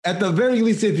at the very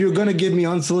least, if you're going to give me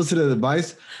unsolicited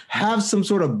advice, have some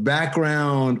sort of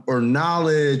background or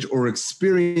knowledge or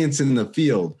experience in the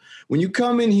field. When you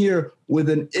come in here with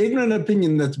an ignorant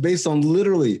opinion that's based on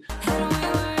literally...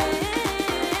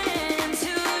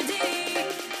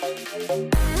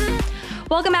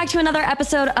 Welcome back to another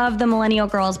episode of the Millennial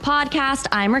Girls Podcast.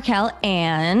 I'm Raquel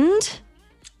and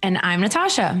I'm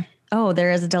Natasha. Oh,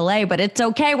 there is a delay, but it's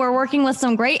okay. We're working with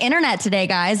some great internet today,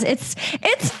 guys. It's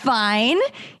fine.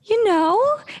 You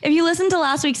know, if you listened to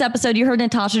last week's episode, you heard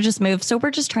Natasha just moved. So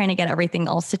we're just trying to get everything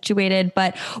all situated,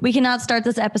 but we cannot start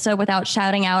this episode without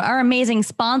shouting out our amazing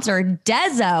sponsor,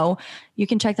 Dezo. You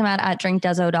can check them out at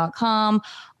drinkdezo.com.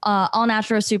 All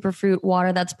natural superfruit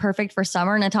water that's perfect for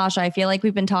summer. Natasha, I feel like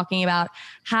we've been talking about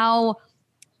how,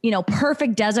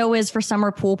 perfect Dezo is for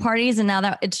summer pool parties. And now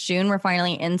that it's June, we're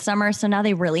finally in summer. So now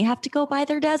they really have to go buy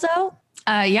their Dezo.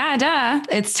 Yeah, duh.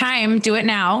 It's time. Do it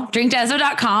now.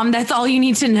 Drinkdezo.com. That's all you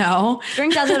need to know.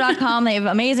 Drinkdezo.com. They have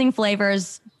amazing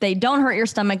flavors. They don't hurt your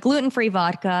stomach. Gluten-free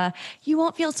vodka. You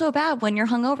won't feel so bad when you're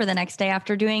hungover the next day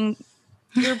after doing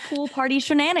your pool party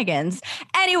shenanigans.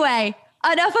 Anyway,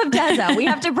 enough of Dezo. We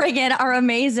have to bring in our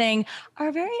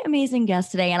very amazing guest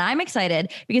today. And I'm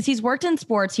excited because he's worked in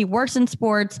sports. He works in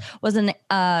sports, was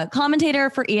a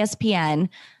commentator for ESPN.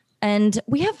 And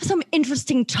we have some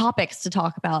interesting topics to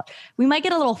talk about. We might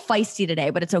get a little feisty today,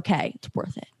 but it's okay. It's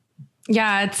worth it.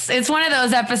 Yeah, it's one of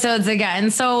those episodes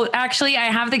again. So actually, I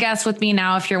have the guest with me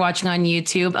now. If you're watching on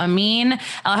YouTube, Amin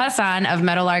Elhassan of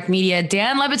Meadowlark Media,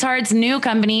 Dan Le Batard's new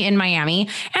company in Miami,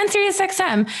 and SiriusXM.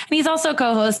 And he's also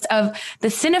co-host of the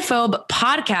Cinephobe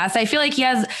podcast. I feel like he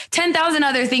has 10,000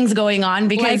 other things going on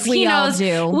because he knows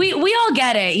we all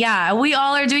get it. Yeah, we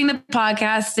all are doing the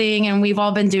podcasting and we've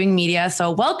all been doing media.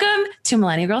 So welcome to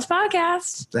Millennial Girls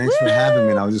Podcast. Thanks for having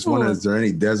me. And I was just wondering, is there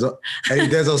any Dezo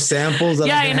samples? That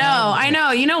I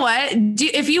know. You know what?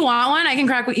 If you want one, I can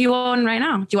crack you one right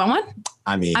now. Do you want one?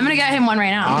 I mean, I'm going to get him one right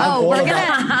now.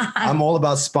 I'm all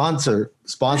about sponsor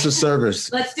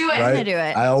service. Let's do it. Right? Let's do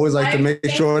it. I always like to make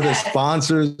sure the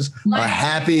sponsors are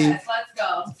happy. Let's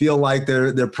go. Feel like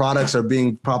their products are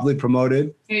being properly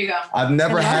promoted. Here you go. I've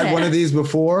never had one of these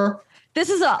before.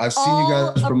 This is I've seen you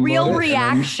guys a real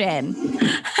reaction.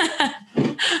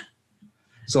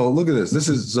 So look at this. This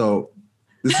is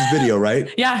video,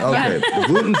 right? Yeah. Okay.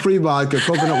 Gluten-free vodka,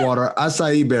 coconut water,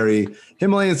 acai berry,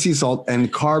 Himalayan sea salt,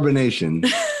 and carbonation.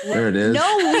 There it is.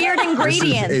 No weird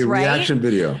ingredients, this is a reaction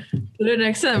video. Put it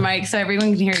next to the mic so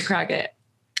everyone can hear you crack it.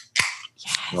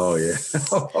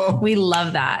 Yes. Oh, yeah. We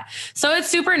love that. So it's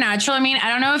super natural. I mean, I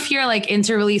don't know if you're like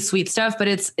into really sweet stuff,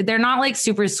 but they're not like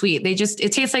super sweet.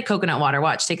 It tastes like coconut water.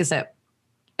 Watch, take a sip.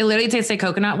 It literally tastes like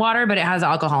coconut water, but it has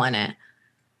alcohol in it.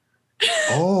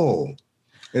 Oh.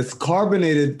 It's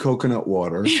carbonated coconut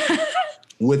water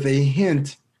with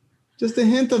just a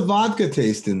hint of vodka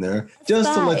taste in there,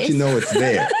 just to let you know it's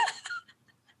there.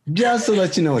 Just to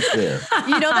let you know it's there.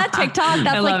 You know that TikTok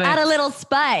that's like add a little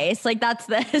spice, like that's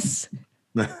this.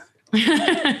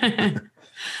 I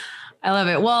love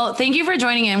it. Well, thank you for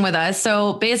joining in with us.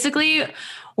 So basically,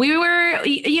 we were,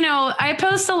 I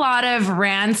post a lot of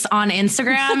rants on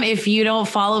Instagram. If you don't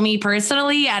follow me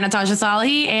personally at Natasha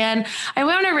Salahi. And I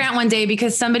went on a rant one day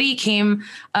because somebody came,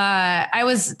 I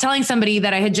was telling somebody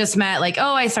that I had just met, like,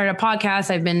 oh, I started a podcast.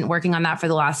 I've been working on that for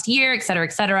the last year, et cetera,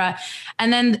 et cetera.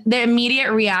 And then the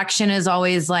immediate reaction is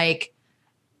always like,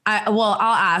 I'll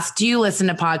ask, do you listen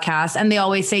to podcasts? And they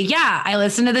always say, yeah, I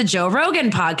listen to the Joe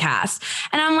Rogan podcast.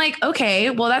 And I'm like,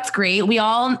 okay, well, that's great.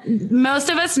 Most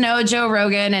of us know Joe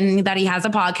Rogan and that he has a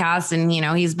podcast and,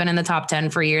 he's been in the top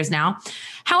 10 for years now.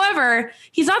 However,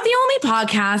 he's not the only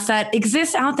podcast that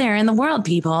exists out there in the world,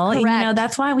 people. Correct.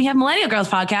 That's why we have Millennial Girls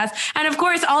podcast. And of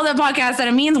course, all the podcasts that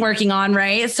Amin's working on,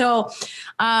 right? So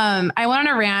I went on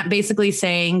a rant basically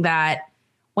saying that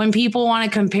when people want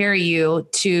to compare you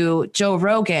to Joe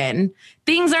Rogan,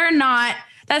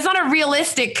 that's not a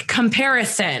realistic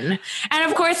comparison. And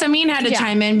of course, Amin had to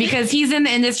chime in because he's in the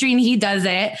industry and he does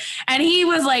it. And he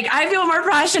was like, I feel more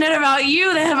passionate about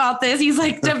you than about this. He's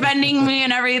like defending me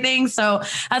and everything. So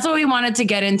that's what we wanted to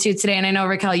get into today. And I know,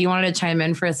 Raquel, you wanted to chime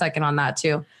in for a second on that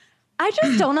too. I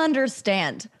just don't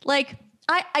understand. Like,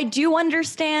 I do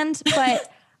understand, but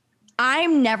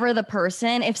I'm never the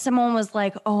person. If someone was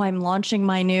like, oh, I'm launching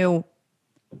my new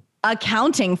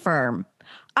accounting firm,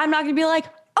 I'm not going to be like,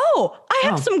 oh, I I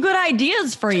have some good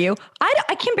ideas for you.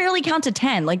 I can barely count to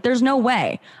 10. Like, there's no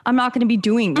way I'm not going to be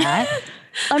doing that.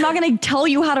 I'm not going to tell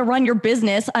you how to run your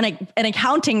business on an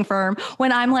accounting firm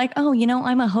when I'm like, oh,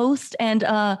 I'm a host and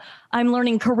I'm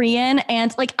learning Korean.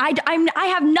 And like, I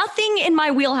have nothing in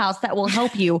my wheelhouse that will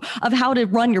help you of how to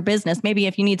run your business. Maybe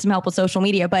if you need some help with social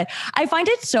media, but I find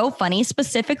it so funny,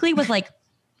 specifically with like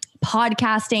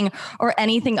podcasting or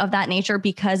anything of that nature,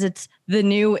 because it's the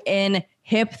new in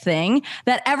hip thing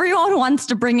that everyone wants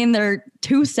to bring in their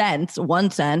 2 cents,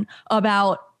 1 cent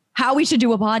about how we should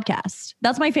do a podcast.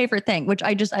 That's my favorite thing, which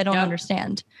I don't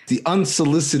understand. The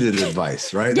unsolicited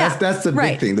advice, right? Yeah, that's the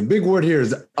big thing. The big word here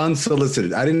is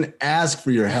unsolicited. I didn't ask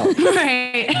for your help.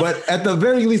 Right. But at the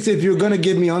very least, if you're going to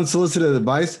give me unsolicited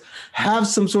advice, have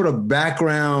some sort of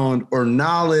background or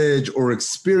knowledge or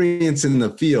experience in the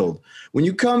field. When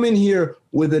you come in here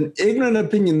with an ignorant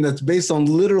opinion that's based on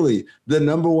literally the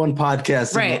number one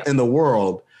podcast in the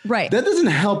world, right, that doesn't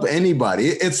help anybody.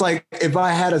 It's like if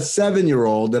I had a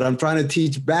 7-year-old that I'm trying to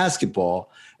teach basketball,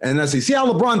 and I say, see how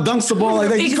LeBron dunks the ball like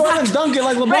that? He's going to dunk it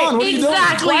like LeBron. Right. What are you doing?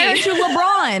 Why aren't you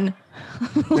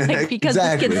LeBron? Like, because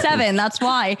this kid's 7. That's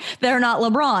why they're not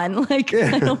LeBron. Like,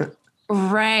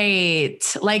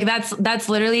 right. Like that's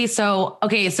literally so,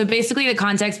 okay. So basically the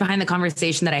context behind the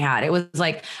conversation that I had, it was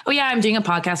like, oh yeah, I'm doing a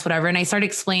podcast, whatever. And I started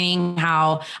explaining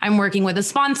how I'm working with a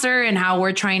sponsor and how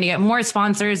we're trying to get more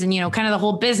sponsors and, kind of the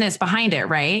whole business behind it.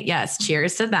 Right. Yes.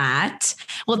 Cheers to that.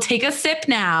 We'll take a sip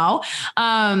now.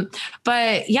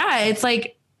 But yeah, it's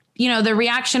like, the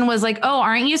reaction was like, oh,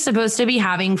 aren't you supposed to be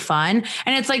having fun?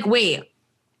 And it's like, wait,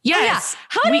 yes.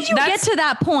 Yeah. How did you get to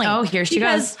that point? Oh, here she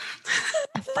goes.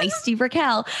 Feisty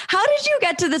Raquel. How did you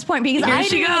get to this point? Because I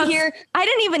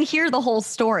didn't even hear the whole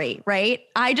story, right?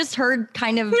 I just heard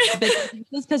kind of this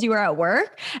because you were at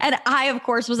work. And I, of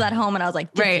course, was at home and I was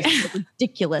like, this is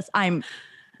ridiculous. I'm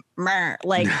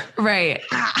like, right.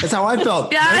 That's how I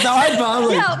felt. Yeah. That's how I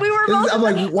felt. Like, we were both. I'm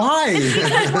like, why?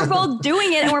 Because we're both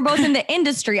doing it and we're both in the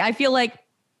industry. I feel like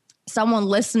someone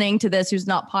listening to this who's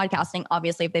not podcasting,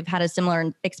 obviously, if they've had a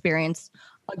similar experience,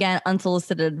 again,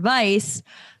 unsolicited advice,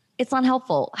 it's not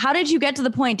helpful. How did you get to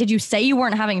the point? Did you say you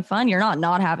weren't having fun? You're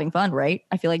not having fun, right?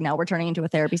 I feel like now we're turning into a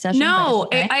therapy session. No,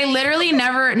 I literally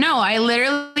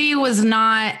was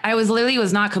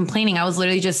not complaining. I was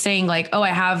literally just saying like, oh, I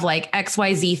have like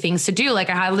XYZ things to do. Like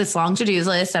I have this long to-do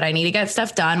list that I need to get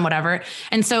stuff done, whatever.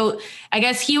 And so I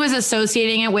guess he was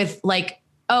associating it with like,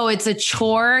 oh, it's a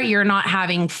chore. You're not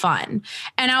having fun.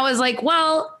 And I was like,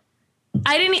 well,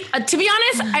 I didn't, to be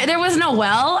honest, there was no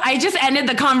well. I just ended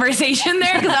the conversation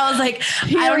there because I was like,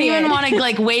 I don't even want to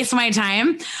like waste my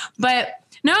time. But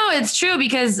no, it's true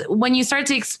because when you start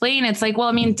to explain, it's like, well,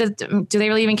 I mean, do they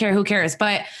really even care? Who cares?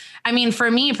 But I mean, for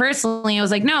me personally, I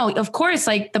was like, no, of course,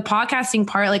 like the podcasting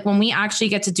part, like when we actually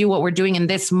get to do what we're doing in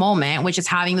this moment, which is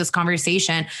having this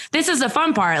conversation, this is the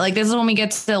fun part. Like, this is when we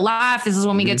get to laugh. This is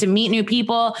when we get to meet new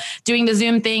people, doing the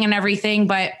Zoom thing and everything.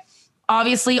 But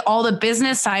obviously all the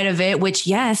business side of it, which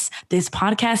yes, this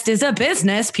podcast is a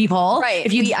business, people. Right.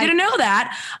 If you didn't know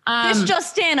that. This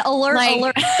just in, alert,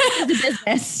 this is a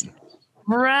business.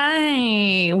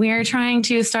 Right. We are trying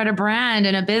to start a brand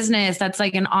and a business that's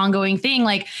like an ongoing thing.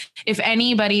 Like if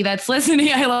anybody that's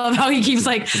listening, I love how he keeps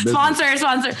like sponsor.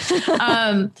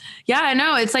 Yeah, I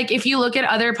know. It's like, if you look at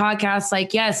other podcasts,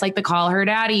 like, yes, like the Call Her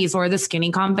Daddies or the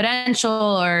Skinny Confidential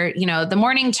or, the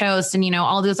Morning Toast and,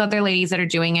 all those other ladies that are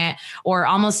doing it or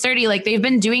Almost 30, like they've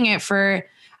been doing it for,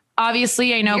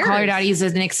 obviously, I know Call Her Daddies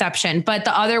is an exception, but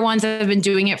the other ones have been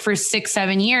doing it for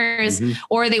 6-7 years,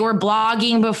 or they were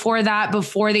blogging before that,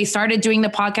 before they started doing the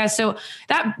podcast. So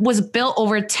that was built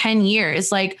over 10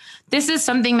 years. Like this is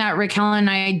something that Raquel and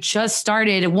I just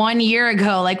started 1 year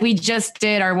ago. Like we just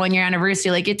did our 1 year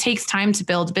anniversary. Like it takes time to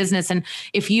build business. And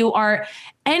if you are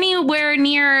anywhere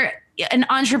near an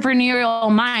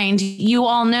entrepreneurial mind, you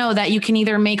all know that you can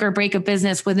either make or break a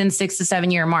business within 6 to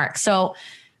 7 year mark. So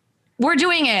we're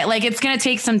doing it. Like it's going to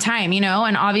take some time,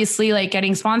 and obviously like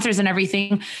getting sponsors and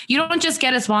everything, you don't just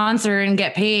get a sponsor and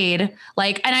get paid.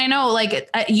 Like, and I know like,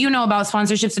 about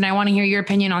sponsorships and I want to hear your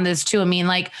opinion on this too. I mean,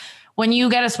 like when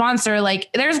you get a sponsor, like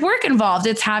there's work involved.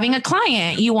 It's having a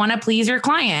client. You want to please your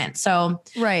client. So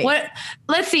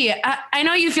let's see. I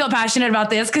know you feel passionate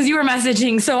about this because you were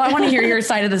messaging. So I want to hear your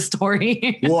side of the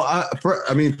story. Well,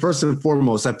 first and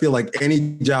foremost, I feel like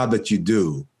any job that you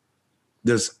do,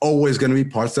 there's always going to be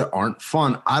parts that aren't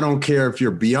fun. I don't care if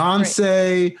you're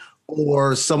Beyonce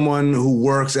or someone who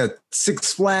works at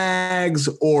Six Flags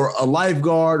or a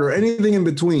lifeguard or anything in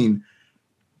between.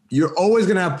 You're always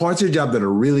going to have parts of your job that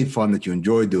are really fun that you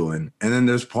enjoy doing. And then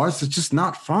there's parts that's just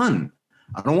not fun.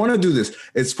 I don't want to do this.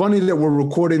 It's funny that we're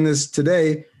recording this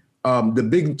today the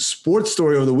big sports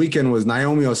story of the weekend was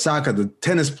Naomi Osaka, the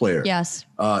tennis player. Yes.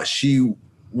 She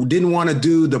didn't want to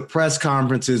do the press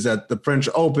conferences at the French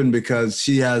Open because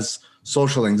she has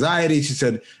social anxiety. She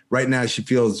said right now she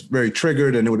feels very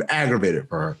triggered and it would aggravate it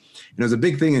for her. And it was a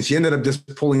big thing. And she ended up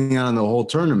just pulling out on the whole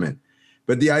tournament.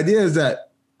 But the idea is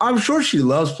that I'm sure she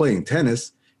loves playing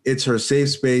tennis. It's her safe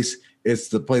space. It's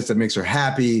the place that makes her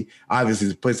happy. Obviously,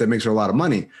 it's the place that makes her a lot of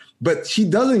money. But she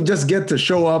doesn't just get to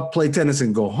show up, play tennis,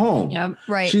 and go home. Yep.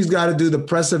 Right. She's got to do the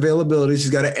press availability.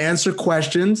 She's got to answer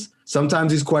questions.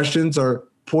 Sometimes these questions are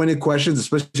pointed questions,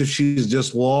 especially if she's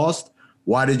just lost.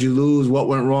 Why did you lose? What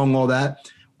went wrong? All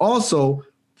that. Also,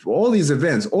 for all these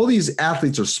events, all these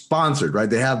athletes are sponsored, right?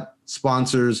 They have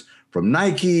sponsors from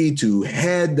Nike to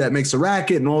Head that makes a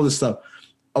racket and all this stuff.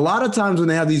 A lot of times when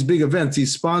they have these big events,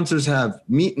 these sponsors have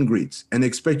meet and greets and they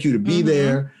expect you to be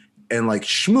there and like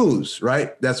schmooze,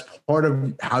 right? That's part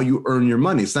of how you earn your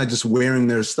money. It's not just wearing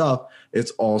their stuff.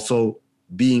 It's also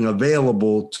being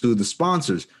available to the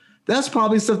sponsors. That's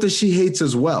probably stuff that she hates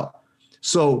as well.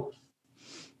 So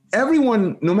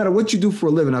everyone, no matter what you do for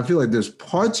a living, I feel like there's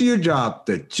parts of your job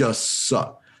that just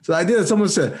suck. So the idea that someone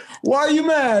said, why are you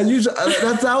mad?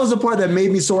 That was the part that made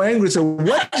me so angry. So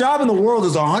what job in the world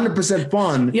is 100%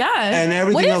 fun? Yeah. And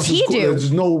everything else is cool?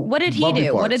 There's no What did he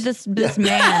do? parts. What did this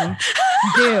man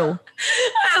do?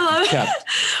 I love it.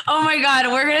 Oh my God.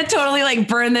 We're going to totally like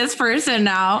burn this person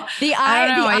now. I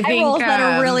don't know. I think rolls that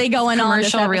are really going on.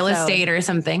 Commercial real estate or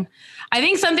something. I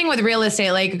think something with real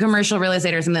estate, like commercial real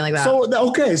estate or something like that. So,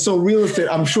 okay. So real estate,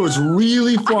 I'm sure it's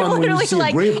really fun when you see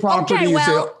a great property and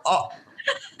say, oh,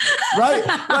 right.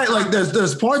 Like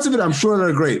there's parts of it I'm sure that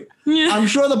are great. Yeah. I'm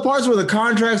sure the parts where the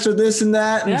contracts are this and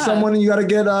that, and someone you got to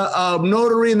get a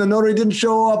notary, and the notary didn't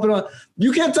show up, and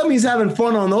you can't tell me he's having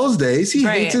fun on those days. He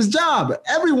hates his job.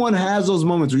 Everyone has those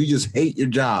moments where you just hate your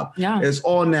job. Yeah, it's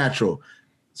all natural.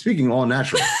 Speaking of all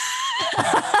natural,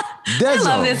 I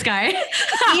love this guy.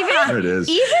 There it is.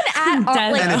 Even at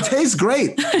and it tastes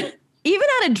great. Even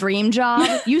at a dream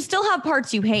job, you still have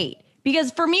parts you hate.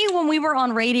 Because for me, when we were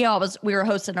on radio, we were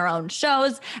hosting our own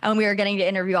shows and we were getting to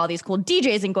interview all these cool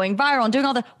DJs and going viral and doing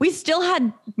all that. We still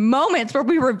had moments where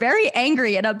we were very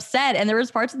angry and upset, and there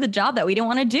was parts of the job that we didn't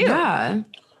want to do. Yeah,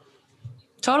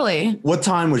 totally. What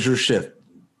time was your shift?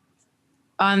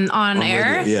 On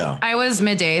air? Radio, yeah. I was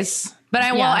middays. But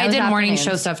I did morning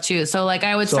show stuff too. So like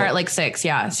I would start like 6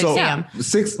 a.m.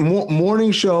 6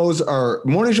 morning shows are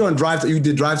morning show and drive. You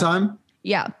did drive time?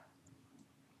 Yeah.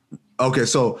 Okay.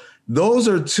 So those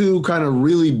are two kind of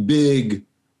really big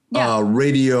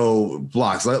radio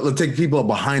blocks. Let's take people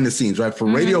behind the scenes, right? For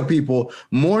radio people,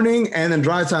 morning and then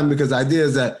drive time, because the idea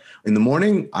is that in the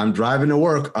morning, I'm driving to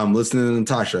work, I'm listening to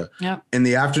Natasha. Yep. In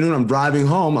the afternoon, I'm driving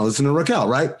home, I listen to Raquel,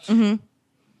 right? Mm-hmm.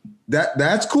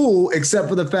 That's cool, except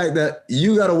for the fact that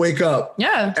you got to wake up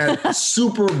at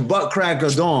super butt crack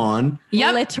of dawn.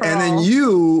 Yep. Literal. And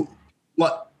then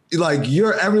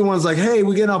everyone's like, hey,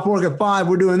 we're getting off work at 5.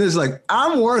 We're doing this. Like,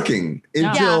 I'm working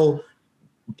until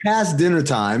past dinner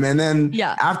time. And then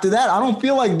after that, I don't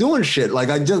feel like doing shit. Like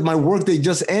my work day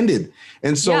just ended.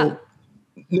 And so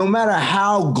no matter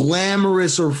how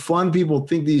glamorous or fun people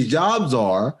think these jobs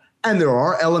are, and there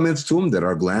are elements to them that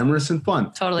are glamorous and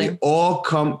fun. Totally. They all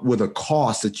come with a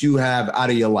cost that you have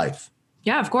out of your life.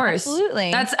 Yeah, of course.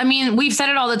 Absolutely. We've said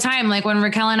it all the time. Like when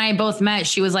Raquel and I both met,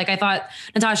 she was like, I thought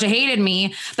Natasha hated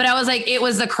me, but I was like, it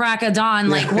was the crack of dawn.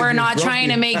 Like we're not trying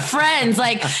to make friends.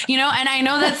 Like, and I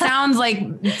know that sounds like,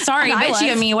 sorry,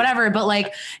 bitchy of me, whatever. But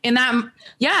like in that,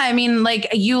 like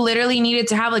you literally needed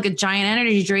to have like a giant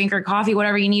energy drink or coffee,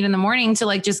 whatever you need in the morning to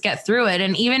like just get through it.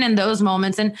 And even in those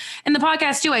moments, and in the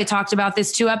podcast too, I talked about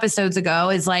this 2 episodes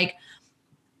ago, is like,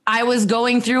 I was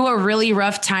going through a really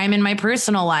rough time in my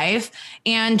personal life.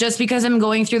 And just because I'm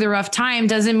going through the rough time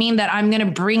doesn't mean that I'm going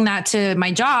to bring that to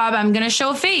my job. I'm going to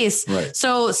show face. Right.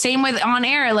 So same with on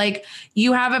air, like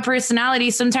you have a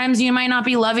personality. Sometimes you might not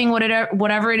be loving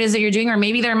whatever it is that you're doing, or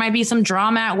maybe there might be some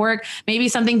drama at work. Maybe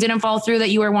something didn't fall through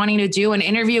that you were wanting to do. An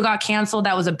interview got canceled.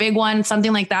 That was a big one,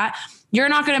 something like that. You're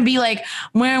not going to be like,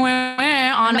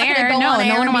 on air. No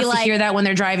one wants to hear that when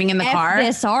they're driving in the car.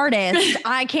 This artist,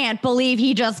 I can't believe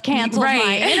he just canceled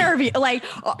my interview. Like,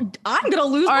 I'm going to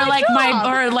lose my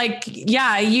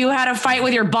job. You had a fight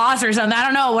with your boss or something. I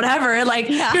don't know, whatever. Like,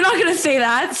 you're not going to say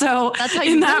that. So that's how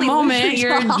you in that moment,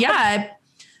 yeah,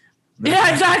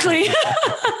 exactly.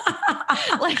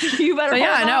 Like, you better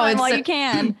hold on while you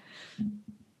can.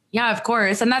 Yeah, of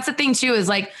course. And that's the thing too, is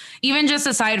like, even just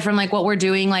aside from like what we're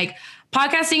doing, like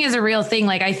podcasting is a real thing.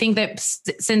 Like, I think that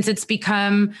since it's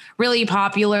become really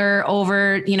popular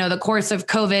over, the course of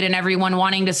COVID and everyone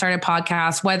wanting to start a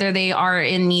podcast, whether they are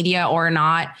in media or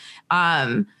not,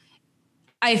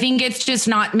 I think it's just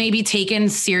not maybe taken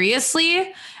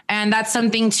seriously. And that's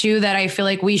something too that I feel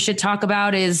like we should talk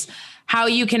about is how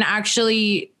you can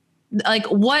actually like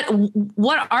what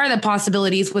are the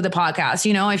possibilities with the podcast?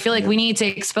 You know, I feel like we need to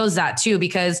expose that too,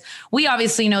 because we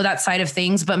obviously know that side of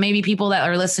things, but maybe people that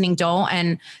are listening don't.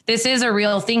 And this is a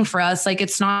real thing for us. Like,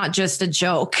 it's not just a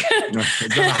joke.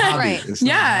 It's not a hobby. Right. It's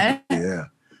not a hobby. Yeah.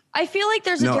 I feel like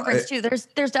there's a difference too. There's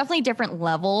definitely different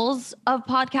levels of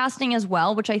podcasting as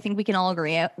well, which I think we can all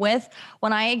agree with.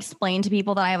 When I explain to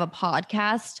people that I have a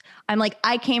podcast, I'm like,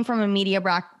 I came from a media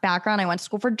background. I went to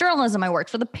school for journalism. I worked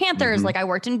for the Panthers. Like, I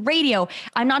worked in radio.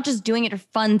 I'm not just doing it for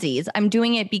funsies. I'm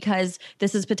doing it because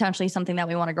this is potentially something that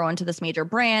we want to grow into this major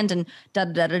brand and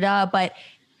da-da-da-da-da. But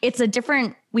it's a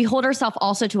different, we hold ourselves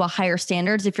also to a higher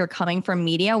standards if you're coming from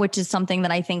media, which is something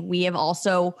that I think we have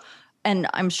also, and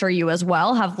I'm sure you as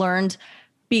well, have learned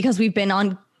because we've been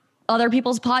on other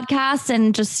people's podcasts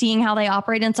and just seeing how they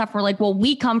operate and stuff. We're like, well,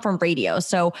 we come from radio.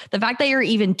 So the fact that you're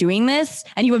even doing this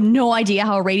and you have no idea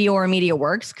how radio or media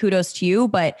works, kudos to you.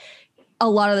 But a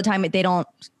lot of the time they don't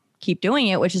keep doing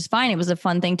it, which is fine. It was a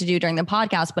fun thing to do during the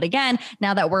podcast. But again,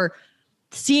 now that we're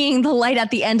seeing the light at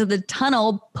the end of the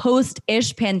tunnel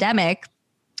post-ish pandemic,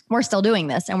 we're still doing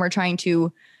this and we're trying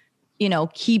to, you know,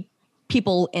 keep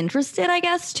people interested, I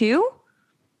guess, too.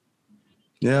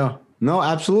 Yeah, no,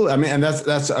 absolutely. I mean, and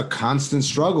that's a constant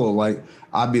struggle. Like,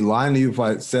 I'd be lying to you if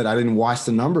I said I didn't watch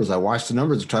the numbers. I watched the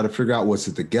numbers to try to figure out, was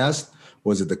it the guest?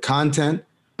 Was it the content?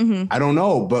 I don't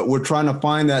know, but we're trying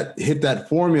to hit that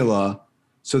formula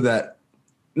so that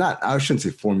I shouldn't say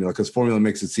formula, because formula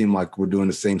makes it seem like we're doing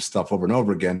the same stuff over and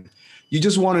over again. You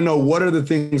just want to know what are the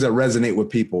things that resonate with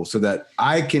people so that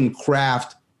I can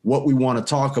craft what we want to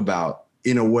talk about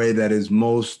in a way that is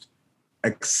most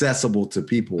accessible to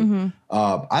people.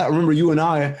 I remember you and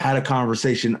I had a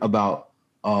conversation about,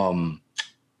 it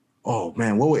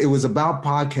was about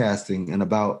podcasting and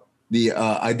about the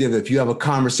idea that if you have a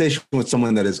conversation with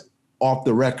someone that is off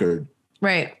the record,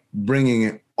 right, bringing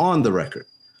it on the record.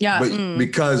 Yeah. But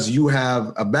because you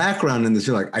have a background in this,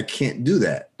 you're like, I can't do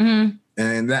that. And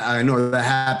that, I know that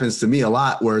happens to me a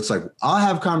lot, where it's like, I'll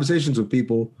have conversations with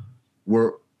people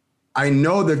where I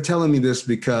know they're telling me this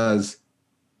because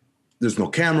there's no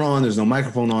camera on, there's no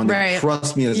microphone on. They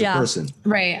trust me as a person.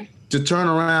 Right. To turn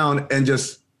around and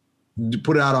just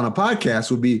put it out on a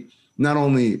podcast would be not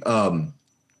only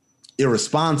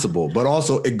irresponsible, but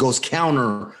also it goes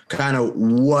counter kind of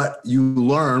what you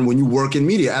learn when you work in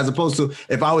media, as opposed to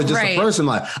if I was just a person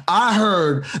like, I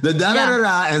heard the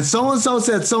da-da-da-da and so-and-so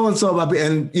said so-and-so about me,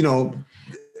 and you know,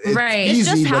 it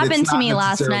just happened to me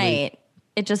last night.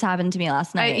 It just happened to me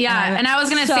last night. And I was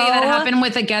going to say that happened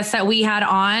with a guest that we had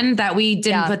on that we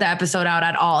didn't put the episode out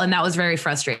at all. And that was very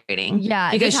frustrating.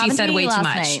 Yeah. Because she said way too much.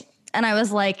 Night. And I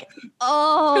was like,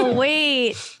 oh,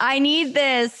 wait, I need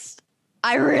this.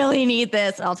 I really need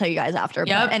this. I'll tell you guys after.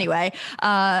 But anyway,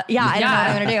 I don't know what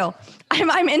I'm going to do.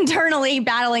 I'm internally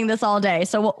battling this all day.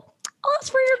 So I'll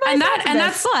ask for your advice.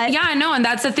 And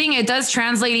that's the thing. It does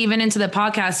translate even into the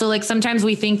podcast. So like sometimes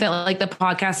we think that like the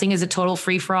podcasting is a total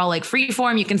free for all, like free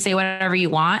form. You can say whatever you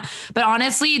want, but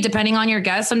honestly, depending on your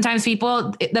guest, sometimes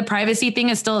the privacy thing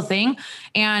is still a thing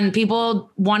and people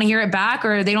want to hear it back,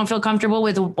 or they don't feel comfortable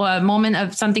with a moment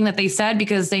of something that they said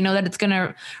because they know that it's going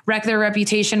to wreck their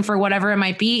reputation for whatever it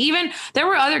might be. Even there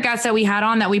were other guests that we had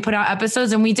on that we put out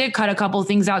episodes and we did cut a couple of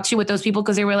things out too with those people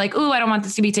because they were like, ooh, I don't want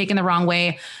this to be taken the wrong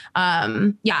way.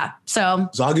 So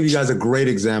I'll give you guys a great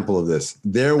example of this.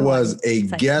 There was a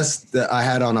guest that I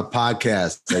had on a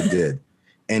podcast I did,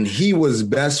 and he was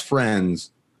best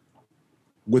friends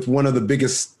with one of the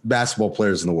biggest basketball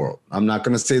players in the world. I'm not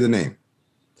going to say the name.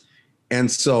 And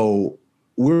so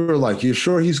we were like, you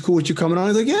sure he's cool with you coming on?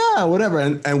 He's like, yeah, whatever.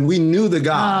 And we knew the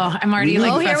guy. Oh, I'm already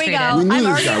like, here we go. I'm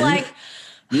already like,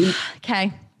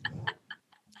 okay.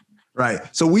 Right.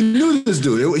 So we knew this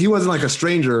dude. He wasn't like a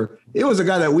stranger. It was a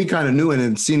guy that we kind of knew and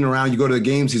had seen around. You go to the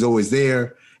games, he's always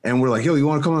there. And we're like, yo, you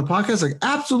want to come on the podcast? Like,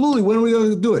 absolutely. When are we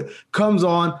going to do it? Comes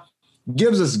on,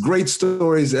 gives us great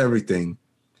stories, everything.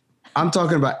 I'm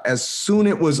talking about as soon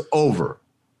as it was over,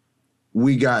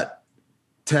 we got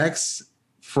texts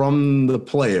from the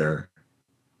player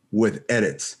with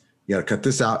edits. You got to cut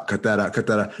this out, cut that out, cut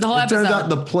that out. It turns out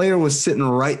the player was sitting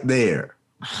right there.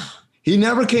 He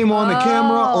never came on the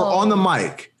camera or on the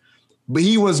mic, but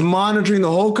he was monitoring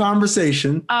the whole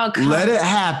conversation. Let it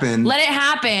happen.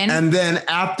 And then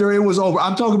after it was over,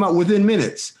 I'm talking about within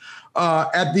minutes.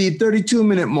 At the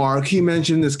 32-minute mark, he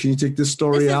mentioned this. Can you take this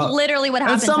story out? This is literally what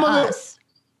happened to us.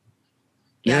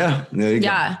 Yeah, there you go.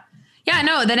 Yeah, Yeah,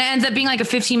 no, then it ends up being like a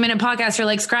 15-minute podcast. You're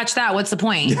like, scratch that. What's the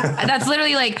point? That's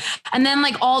literally like, and then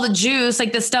like all the juice,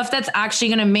 like the stuff that's actually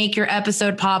going to make your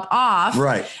episode pop off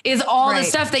is all the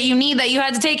stuff that you need that you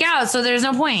had to take out. So there's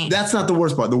no point. That's not the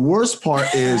worst part. The worst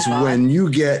part is when you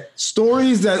get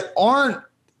stories that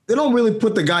they don't really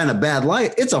put the guy in a bad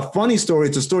light. It's a funny story.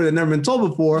 It's a story that's never been told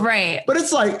before. Right. But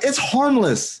it's like, it's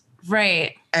harmless.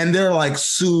 Right. And they're like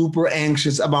super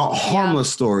anxious about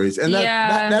harmless stories. And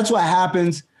that's what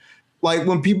happens. Like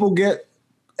when people get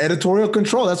editorial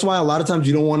control, that's why a lot of times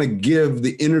you don't want to give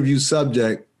the interview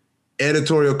subject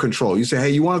editorial control. You say, hey,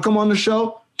 you want to come on the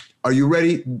show? Are you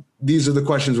ready? These are the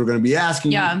questions we're going to be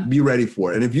asking you. Be ready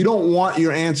for it. And if you don't want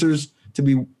your answers to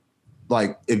be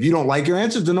like, if you don't like your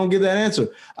answers, then don't give that answer.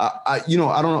 I don't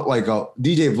know, like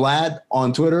DJ Vlad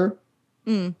on Twitter.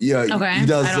 Yeah. Okay. He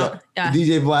does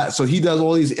DJ Vlad. So he does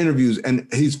all these interviews and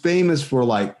he's famous for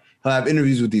like, he'll have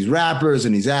interviews with these rappers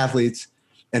and these athletes.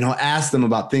 And he'll ask them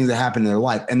about things that happen in their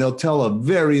life. And they'll tell a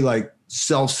very like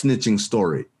self-snitching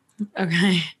story.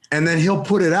 Okay. And then he'll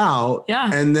put it out. Yeah.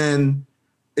 And then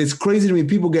it's crazy to me.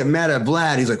 People get mad at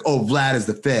Vlad. He's like, oh, Vlad is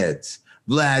the feds.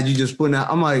 Vlad, you just putting out.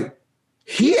 I'm like,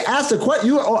 he asked a question.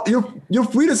 You're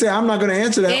free to say, I'm not going to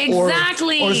answer that.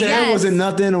 Exactly. Or say it wasn't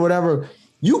nothing or whatever.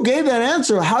 You gave that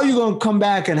answer. How are you going to come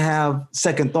back and have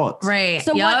second thoughts? Right.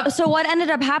 So what ended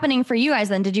up happening for you guys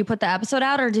then? Did you put the episode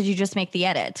out or did you just make the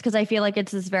edits? Because I feel like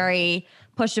it's this very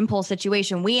push and pull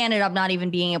situation. We ended up not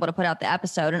even being able to put out the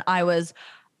episode. And I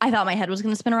thought my head was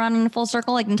going to spin around in a full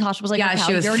circle. Like Natasha was like, yeah,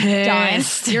 she was you're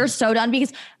pissed. done. You're so done.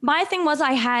 Because my thing was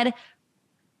I had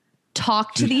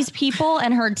talked to these people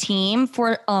and her team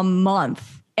for a month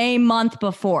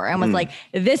before and was like,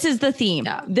 this is the theme.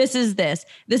 Yeah. This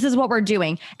is what we're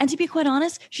doing. And to be quite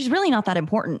honest, she's really not that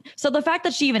important. So the fact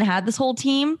that she even had this whole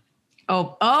team.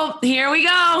 Oh, here we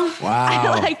go.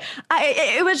 Wow.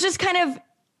 It was just kind of,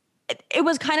 it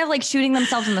was kind of like shooting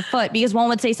themselves in the foot because one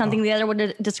would say something, the other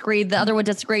would disagree, the other would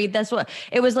disagree.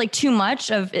 It was like too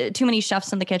many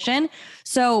chefs in the kitchen.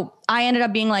 So I ended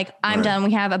up being like, I'm done.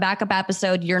 We have a backup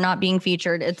episode. You're not being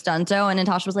featured. It's done. So, and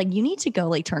Natasha was like, you need to go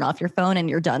like turn off your phone and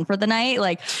you're done for the night.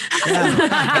 Like,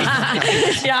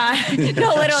 yeah,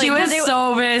 no, literally. She was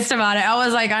so pissed about it. I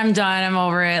was like, I'm done. I'm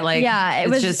over it. Like, yeah, it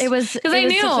was because I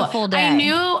knew, such a full day.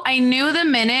 I knew the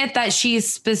minute that she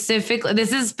specifically,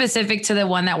 this is specific to the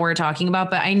one that we're talking about,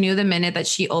 but I knew the minute that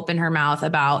she opened her mouth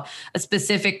about a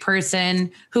specific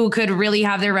person who could really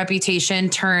have their reputation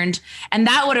turned. And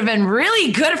that would have been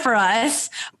really good for us,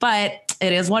 but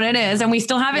it is what it is. And we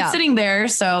still have it sitting there.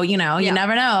 So, you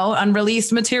never know,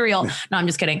 unreleased material. No, I'm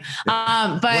just kidding.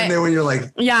 But one day when you're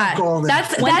like,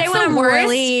 that's the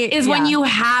worst is when you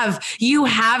have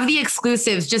the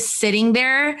exclusives just sitting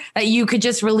there that you could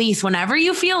just release whenever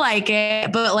you feel like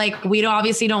it. But like, we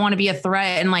obviously don't want to be a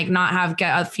threat and like not have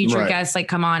a future guest like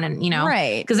come on and,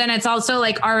 right. Cause then it's also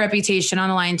like our reputation on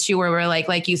the line too, where we're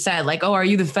like you said, like, oh, are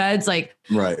you the feds? Like,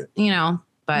 right.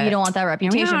 But you don't want that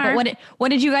reputation. But what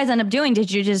did you guys end up doing?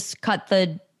 Did you just cut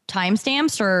the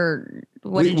timestamps or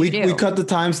what did you do? We cut the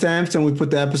timestamps and we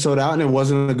put the episode out and it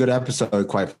wasn't a good episode,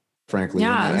 quite frankly.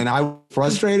 Yeah. And I was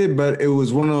frustrated, but it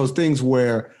was one of those things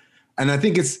where, and I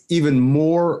think it's even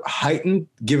more heightened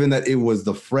given that it was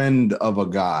the friend of a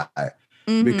guy,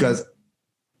 because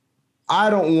I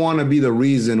don't want to be the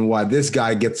reason why this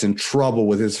guy gets in trouble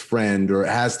with his friend or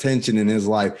has tension in his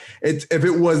life. If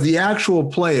it was the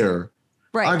actual player,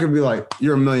 right, I could be like,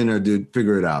 you're a millionaire, dude.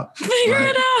 Figure it out. Figure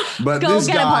it out. But go this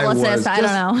get guy a publicist. I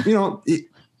don't know.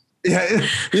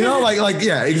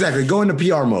 Yeah, exactly. Go into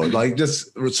PR mode. Like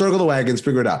just circle the wagons,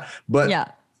 figure it out.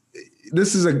 But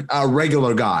this is a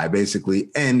regular guy basically.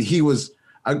 And he was,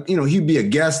 he'd be a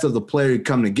guest of the player. He'd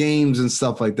come to games and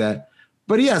stuff like that.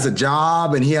 But he has a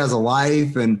job and he has a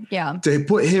life. And to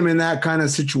put him in that kind of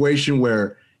situation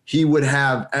where he would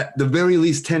have at the very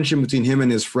least tension between him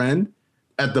and his friend,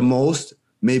 at the most,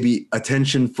 maybe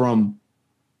attention from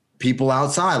people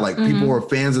outside, like people who are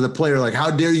fans of the player, like, how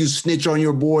dare you snitch on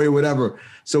your boy or whatever.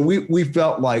 So we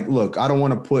felt like, look, I don't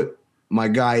want to put my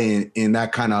guy in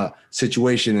that kind of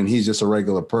situation and he's just a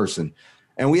regular person.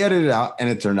 And we edited it out and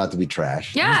it turned out to be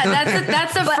trash. Yeah,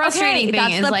 that's the frustrating thing.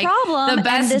 That's is the like problem. The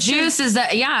best juice is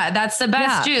that, that's the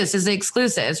best juice is the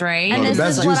exclusives, right? And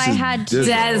this is what I had to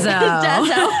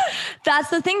Dezo.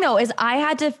 That's the thing though, is I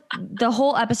had to, the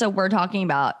whole episode we're talking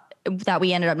about that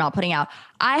we ended up not putting out,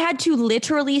 I had to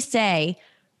literally say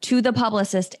to the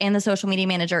publicist and the social media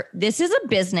manager, this is a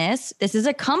business. This is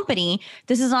a company.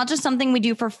 This is not just something we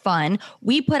do for fun.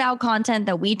 We put out content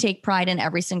that we take pride in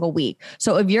every single week.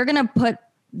 So if you're going to put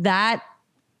that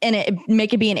and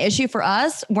make it be an issue for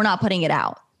us, we're not putting it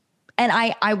out. And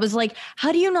I was like,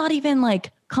 how do you not even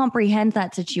like comprehend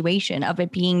that situation of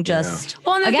it being just,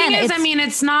 well, and the thing is, I mean,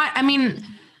 it's not, I mean,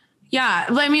 yeah,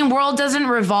 I mean, world doesn't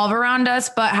revolve around us,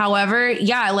 but however,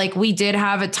 yeah, like we did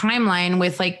have a timeline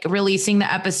with like releasing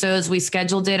the episodes. We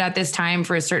scheduled it at this time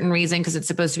for a certain reason because it's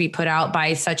supposed to be put out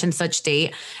by such and such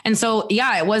date. And so,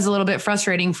 yeah, it was a little bit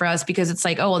frustrating for us because it's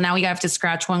like, oh, well, now we have to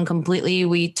scratch one completely.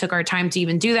 We took our time to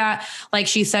even do that. Like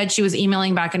she said, she was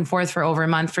emailing back and forth for over a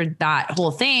month for that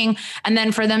whole thing. And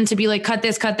then for them to be like, cut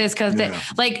this,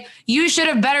 that, like you should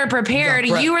have better prepared.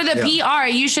 You were the PR.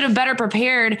 You should have better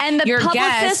prepared. And the your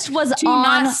publicist was to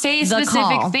on not say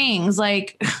specific things.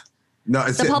 Like no,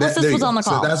 the publicist was on the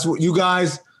call. So that's what you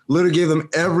guys literally gave them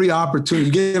every opportunity.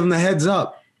 You gave them the heads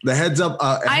up ahead of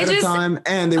time.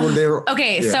 And they were there.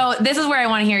 Okay. So this is where I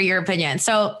want to hear your opinion.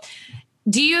 So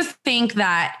do you think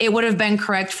that it would have been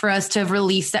correct for us to have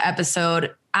released the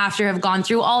episode after have gone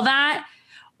through all that?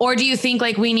 Or do you think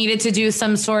like we needed to do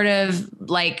some sort of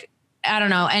like, I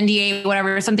don't know, NDA,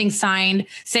 whatever, something signed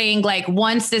saying like,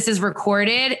 once this is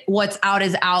recorded, what's out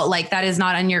is out. Like that is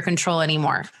not in your control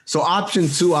anymore. So option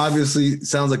 2 obviously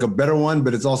sounds like a better one,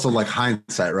 but it's also like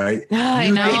hindsight, right?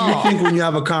 I know. You think when you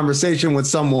have a conversation with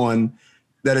someone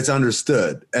that it's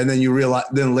understood and then you realize,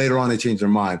 then later on they change their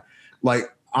mind.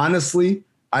 Like, honestly,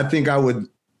 I think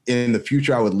in the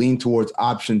future, I would lean towards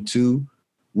option 2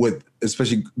 with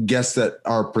especially guests that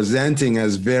are presenting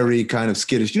as very kind of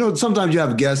skittish. You know, sometimes you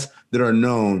have guests that are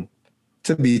known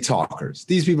to be talkers.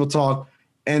 These people talk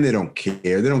and they don't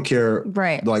care. They don't care.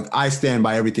 Right. Like I stand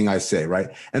by everything I say. Right.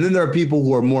 And then there are people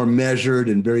who are more measured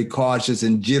and very cautious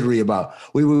and jittery about,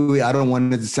 wait, I don't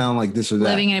want it to sound like this or that.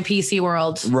 Living in a PC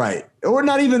world. Right. Or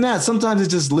not even that. Sometimes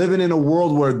it's just living in a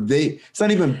world where it's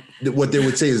not even what they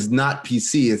would say is not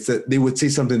PC. It's that they would say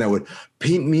something that would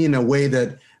paint me in a way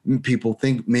that people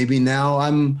think maybe now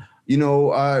I'm,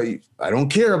 I don't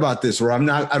care about this, or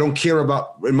I don't care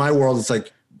about, in my world, it's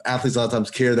like athletes a lot of times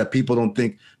care that people don't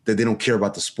think that they don't care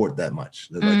about the sport that much.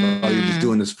 They're like, oh, you're just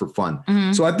doing this for fun.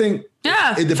 Mm-hmm. So I think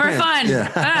it depends. For fun.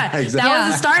 Yeah, exactly. That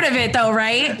was the start of it though,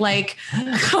 right? Like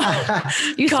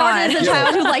you started as a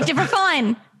child who liked it for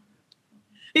fun.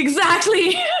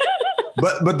 Exactly.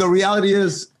 But the reality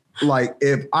is, like,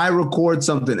 if I record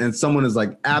something and someone is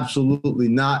like, absolutely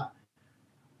not,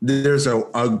 there's a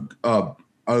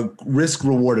risk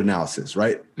reward analysis,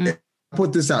 right? Mm.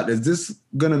 Put this out. Is this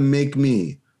going to make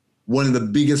me one of the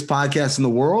biggest podcasts in the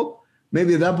world?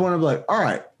 Maybe at that point I'm like, all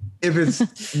right, if it's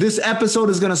this episode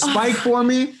is going to spike for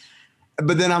me,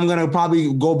 but then I'm going to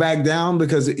probably go back down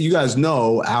because you guys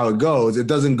know how it goes. It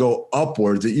doesn't go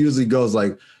upwards. It usually goes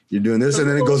like you're doing this and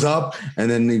then it goes up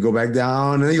and then you go back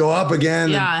down and then you go up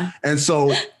again. Yeah. And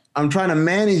so I'm trying to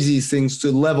manage these things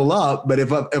to level up. But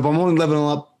if I'm only leveling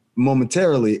up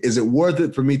momentarily, is it worth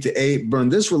it for me to burn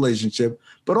this relationship,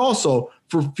 but also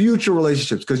for future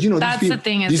relationships? Because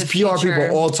these PR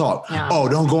people all talk. Yeah. Oh,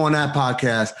 don't go on that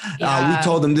podcast. Yeah. We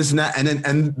told them this and that,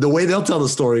 and the way they'll tell the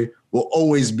story will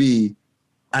always be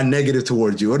a negative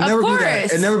towards you. It'll never be that.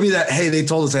 It'll never be that. Hey, they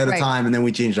told us ahead of time, and then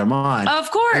we changed our mind.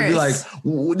 Of course, it'd be like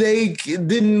they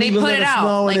didn't. They even put it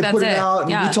out. Like, and they put it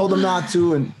out, and we told them not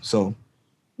to, and so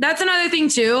that's another thing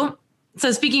too.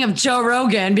 So speaking of Joe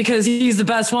Rogan, because he's the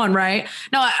best one, right?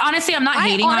 No, honestly, I'm not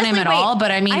hating on him at all.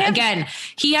 But I mean, again,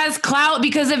 he has clout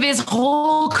because of his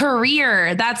whole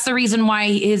career. That's the reason why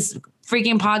his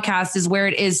freaking podcast is where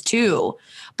it is too.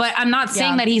 But I'm not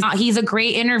saying that he's a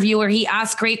great interviewer. He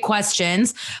asks great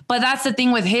questions. But that's the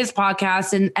thing with his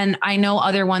podcast, and I know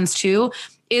other ones too,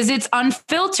 is it's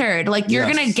unfiltered. Like you're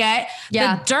going to get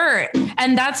the dirt.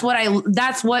 And that's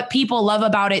what people love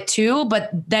about it too.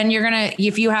 But then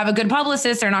if you have a good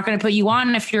publicist, they're not going to put you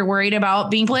on if you're worried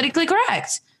about being politically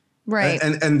correct. Right.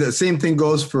 And the same thing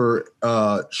goes for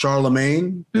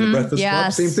Charlemagne and the Breakfast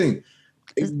Club. Same thing.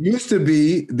 It used to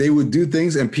be they would do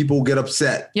things and people would get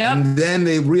upset. Yep. And then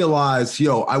they realized,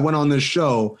 I went on this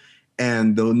show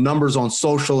and the numbers on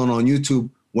social and on YouTube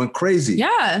went crazy.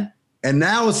 Yeah. And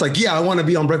now it's like, I want to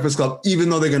be on Breakfast Club, even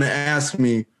though they're going to ask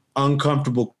me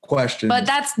uncomfortable questions. But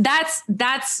that's,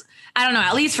 I don't know,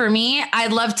 at least for me,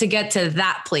 I'd love to get to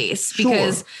that place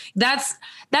because that's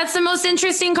the most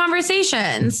interesting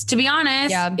conversations, to be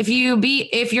honest. Yeah. If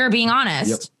you're being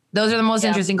honest, those are the most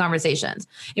interesting conversations.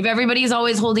 If everybody's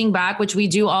always holding back, which we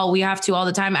have to all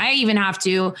the time. I even have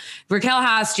to, Raquel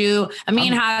has to,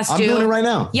 Amin has to. I'm doing it right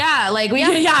now. Yeah. Like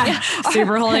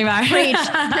super holding back. Preach.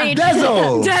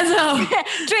 Dezo.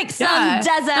 Drink some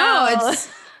Dezo. No, it's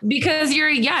because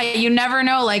you never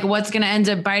know like what's going to end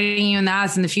up biting you in the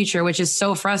ass in the future, which is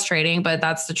so frustrating, but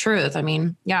that's the truth. I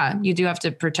mean, you do have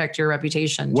to protect your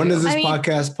reputation. When does this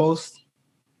podcast post?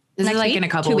 This Next is like week? in a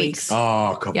couple 2 weeks.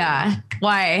 Oh, come on. Yeah.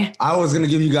 Why? I was going to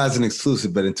give you guys an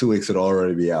exclusive, but in 2 weeks it'll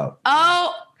already be out.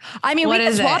 Oh, I mean, What we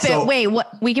can is it? swap it. So- Wait,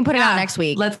 what? We can put it out next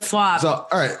week. Let's swap. So, all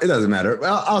right, it doesn't matter.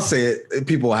 I'll say it.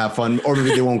 People will have fun, or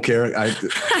maybe they won't care.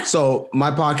 So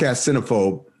my podcast,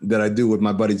 Cinephobe, that I do with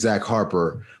my buddy Zach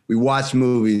Harper, we watch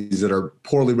movies that are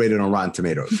poorly rated on Rotten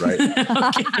Tomatoes, right?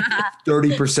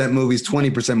 30% movies,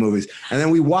 20% movies. And then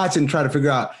we watch and try to figure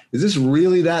out, is this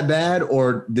really that bad,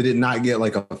 or did it not get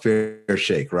like a fair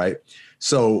shake, right?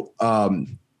 So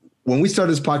when we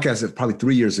started this podcast, it's probably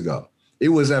 3 years ago. It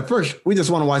was at first, we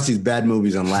just want to watch these bad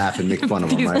movies and laugh and make fun of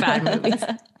them, These right? bad movies.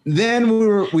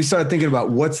 Then we started thinking about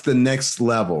what's the next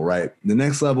level, right? The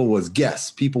next level was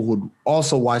guests, people who would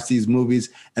also watch these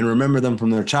movies and remember them from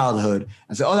their childhood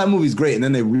and say, oh, that movie's great. And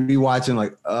then they rewatch and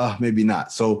like, maybe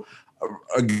not. So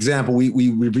example, we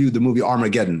reviewed the movie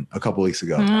Armageddon a couple weeks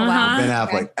ago. Mm-hmm. wow. Ben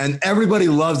Affleck. And everybody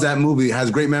loves that movie,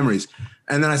 has great memories.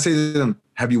 And then I say to them,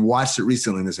 have you watched it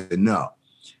recently? And they say, no.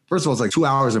 First of all, it's like 2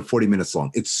 hours and 40 minutes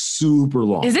long. It's super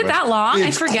long. Is it that long?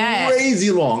 It's I forget. crazy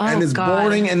long. Oh, and it's God.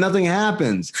 boring and nothing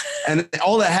happens. And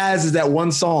all it has is that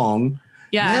one song.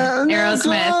 Yeah.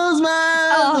 Aerosmith.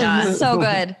 Oh, Yeah. so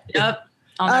good. Yep.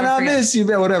 I'll And never I forget. miss you,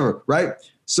 man, whatever, right?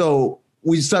 So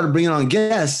we started bringing on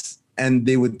guests and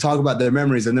they would talk about their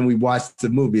memories. And then we watched the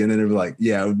movie and then they were like,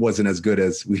 yeah, it wasn't as good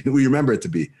as we remember it to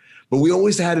be. But we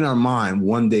always had in our mind,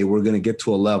 one day we're going to get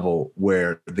to a level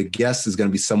where the guest is going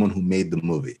to be someone who made the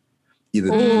movie, either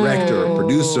the director or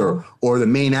producer or the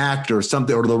main actor or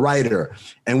something, or the writer.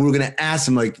 And we were going to ask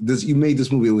them, like, you made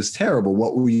this movie, it was terrible.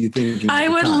 What were you thinking? I at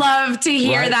the would time? love to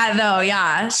hear Right? that though.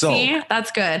 Yeah. So- See, that's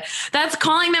good. That's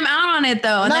calling them out on it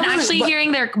though. And Not then really, actually but-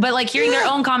 hearing their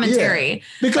own commentary. Yeah.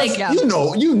 Because Like, yeah. you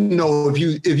know if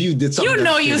you did something. you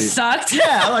know that's you shitty. sucked.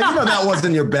 Yeah, like that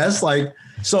wasn't your best. Like,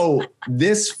 so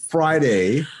this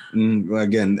Friday,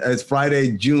 again, it's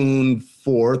Friday, June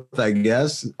 4th, I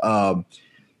guess.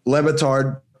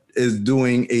 Levitard is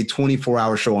doing a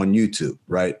 24-hour show on YouTube,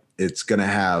 right? It's going to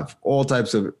have all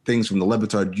types of things from the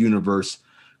Levitard universe,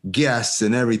 guests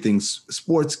and everything,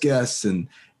 sports guests and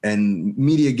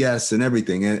media guests and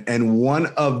everything. And one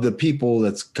of the people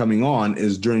that's coming on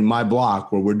is during my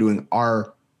block where we're doing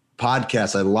our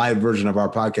podcast, a live version of our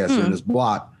podcast in this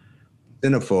block,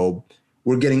 Cinephobe.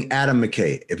 We're getting Adam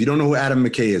McKay. If you don't know who Adam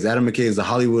McKay is the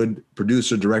Hollywood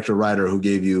producer, director, writer who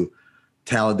gave you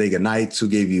Talladega Nights, who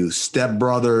gave you Step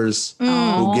Brothers,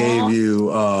 who gave you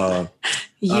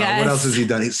Yes. what else has he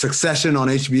done? Succession on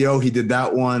HBO. He did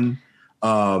that one.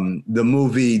 The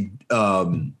movie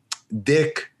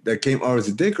Dick that came, or is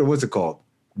it Dick or what's it called?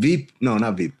 Veep? No,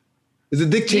 not Veep. It's a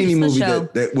Dick Cheney Veep's the movie show.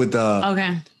 that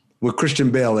Okay. with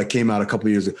Christian Bale that came out a couple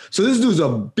years ago. So this dude's a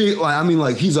big,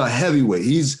 he's a heavyweight.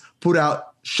 He's put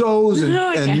out shows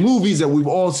and movies that we've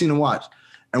all seen and watched.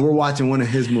 And we're watching one of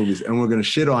his movies and we're going to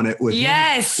shit on it with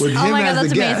Yes. him, with Oh him my God, as that's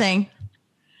the guest. amazing.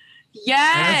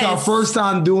 Yes. And that's our first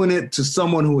time doing it to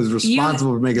someone who is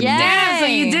responsible for making Yeah. the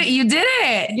movie. Damn, so you did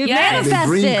it. You yes. The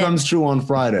dream manifested. comes true on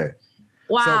Friday.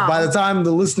 Wow. So by the time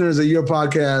the listeners of your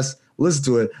podcast listen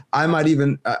to it, I might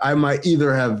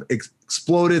either have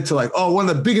exploded to like, oh, one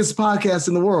of the biggest podcasts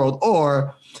in the world,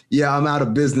 or yeah, I'm out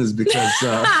of business because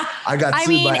I got I sued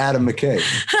mean- by Adam McKay.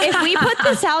 If we put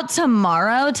this out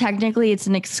tomorrow, technically it's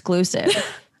an exclusive.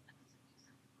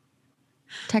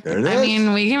 There it Technically. is. I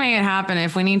mean, we can make it happen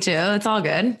if we need to. It's all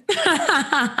good.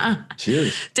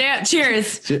 Cheers. Damn,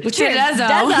 cheers. Cheers. Cheers. Dezo.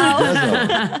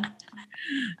 Dezo.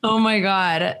 Oh my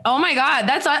God.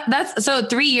 That's so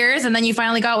 3 years and then you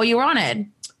finally got what you wanted.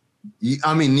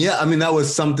 I mean, that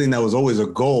was something that was always a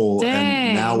goal, Dang.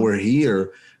 and now we're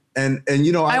here. And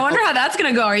you know, I wonder how that's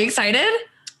going to go. Are you excited?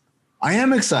 I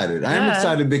am excited. I am Yeah.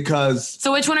 excited because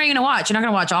So which one are you going to watch? You're not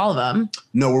going to watch all of them.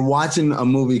 no, we're watching a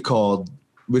movie called,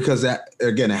 because that,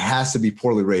 again, it has to be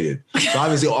poorly rated. So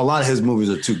obviously a lot of his movies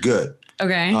are too good.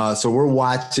 Okay. So we're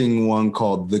watching one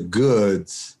called The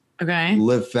Goods, Okay.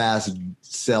 Live Fast,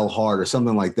 Sell Hard, or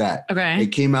something like that. Okay. It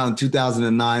came out in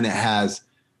 2009. It has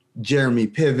Jeremy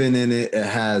Piven in it. It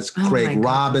has Oh my Craig God.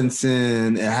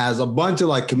 Robinson. It has a bunch of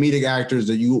like comedic actors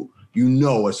that you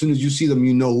know, as soon as you see them,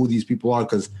 you know who these people are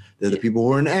because they're the people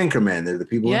who are in Anchorman. They're the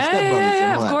people in Step Brothers. and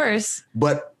Yeah, all of that. course.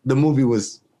 But the movie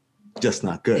was just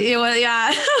not good. It was,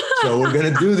 yeah. So we're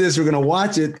gonna do this. We're gonna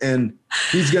watch it, and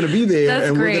he's gonna be there, That's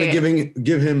and we're great. gonna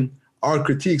give him our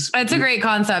critiques. It's a great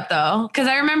concept though. Cause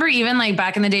I remember even like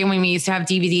back in the day when we used to have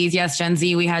DVDs. Yes, Gen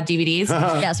Z, we had DVDs.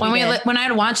 Yes, when did. when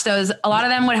I'd watch those, a lot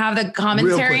of them would have the Real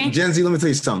commentary. quick, Gen Z, let me tell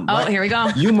you something. Oh, here we go.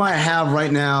 You might have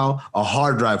right now a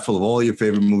hard drive full of all your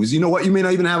favorite movies. You know what? You may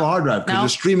not even have a hard drive because No. you're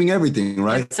streaming everything,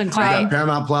 right? It's a You cloud. got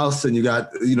Paramount Plus and you got,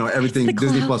 everything,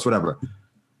 Disney Plus, whatever.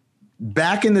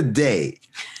 Back in the day,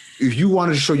 if you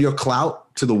wanted to show your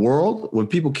clout to the world, when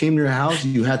people came to your house,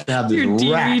 you had to have this Your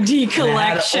rack DVD that had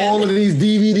collection. all of these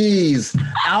DVDs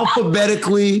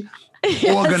alphabetically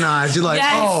organized. You're like,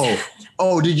 Yes.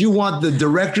 oh, did you want the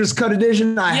director's cut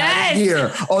edition? I have it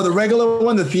here. Oh, the regular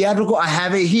one, the theatrical, I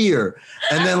have it here.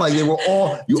 And then like they were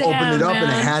all, you opened it up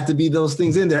and it had to be those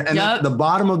things in there. And at the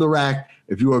bottom of the rack,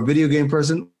 if you were a video game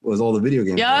person, was all the video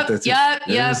games.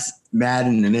 Yep.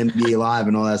 Madden and NBA Live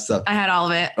and all that stuff. I had all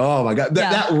of it. Oh my God.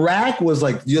 That rack was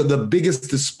like the biggest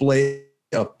display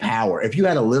of power. If you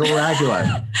had a little rack, you're like,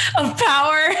 of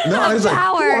power. No, I was like,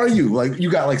 who are you? Like you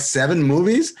got like 7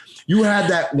 movies. You had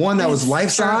that one that was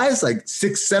life size, like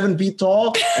 6-7 feet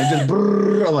tall, and just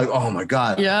brrr, I'm like, oh my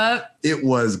God. Yep. It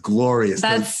was glorious.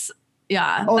 That's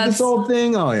this whole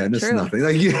thing. Oh yeah, this is nothing.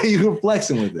 Like you were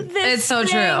flexing with it. It's so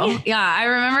true. Yeah. I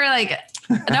remember like,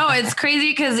 no, it's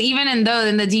crazy because even in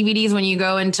the DVDs, when you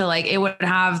go into like, it would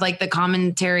have like the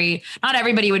commentary. Not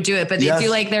everybody would do it, but they do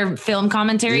like their film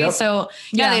commentary. Yep. So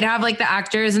they'd have like the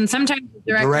actors and sometimes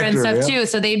the director and stuff too.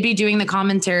 So they'd be doing the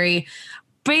commentary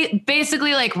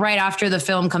basically like right after the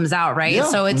film comes out, right? Yeah.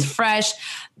 So it's fresh.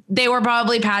 They were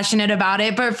probably passionate about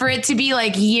it, but for it to be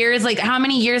like years, like how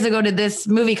many years ago did this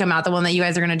movie come out? The one that you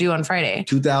guys are going to do on Friday?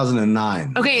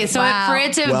 2009. Okay. So for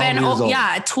it to have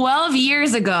been, 12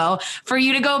 years ago for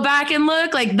you to go back and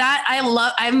look like that.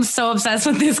 I'm so obsessed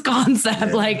with this concept.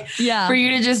 Yeah. Like for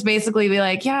you to just basically be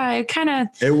like,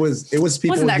 it was people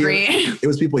wasn't that great. It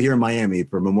was people here in Miami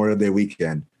for Memorial Day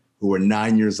weekend who were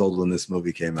 9 years old when this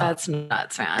movie came out. That's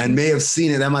nuts, man. And may have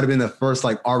seen it. That might have been the first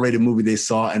like R-rated movie they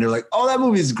saw. And they're like, oh, that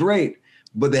movie's great.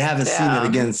 But they haven't seen it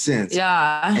again since.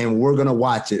 Yeah. And we're going to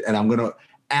watch it. And I'm going to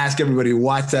ask everybody to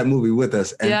watch that movie with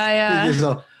us. And think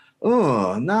yourself,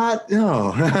 not as good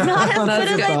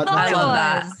as I thought. I love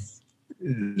that.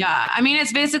 Yeah. I mean,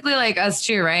 it's basically like us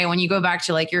too, right? When you go back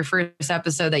to like your first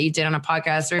episode that you did on a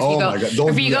podcast, or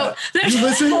if you go, Did you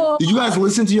listen? Did you guys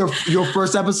listen to your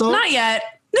first episode? Not yet.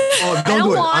 Oh, don't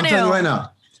do it. I'm telling you right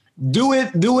now. Do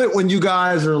it when you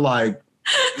guys are like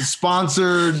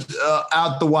sponsored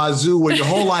out the wazoo, where your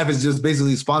whole life is just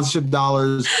basically sponsorship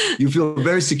dollars. You feel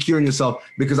very secure in yourself,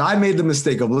 because I made the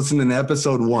mistake of listening to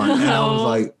episode 1 and I was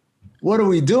like, what are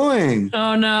we doing?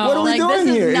 Oh no. What are we doing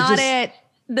this here? Is not it.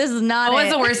 This is not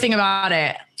What's the worst thing about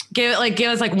it? Give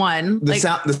us like one.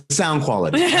 The sound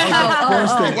quality. That was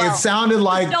the first thing. Well, it sounded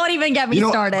like, don't even get me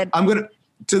started.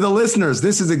 To the listeners,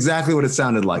 this is exactly what it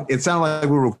sounded like. It sounded like we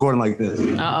were recording like this.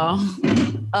 Oh.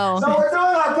 So we're doing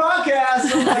our podcast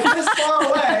from like this far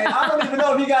away. I don't even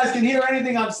know if you guys can hear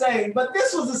anything I'm saying, but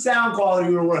this was the sound quality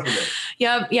we were working with.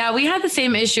 Yep. Yeah, we had the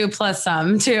same issue plus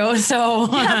some too. So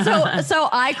so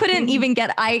I couldn't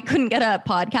get a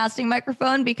podcasting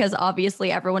microphone because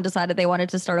obviously everyone decided they wanted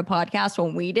to start a podcast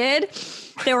when we did.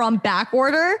 They were on back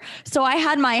order. So I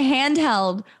had my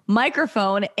handheld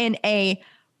microphone in a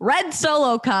red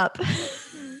Solo cup.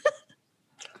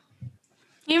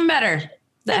 Even better.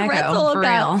 The Echo, for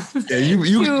real. Yeah,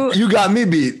 you got me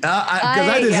beat. Because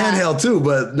I did handheld too,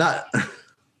 but not.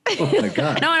 Oh my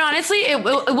God. No, and honestly, it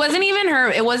wasn't even her.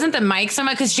 It wasn't the mic so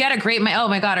much, because she had a great mic. Oh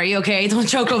my God, are you okay? Don't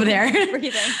choke over there.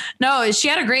 No, she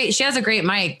has a great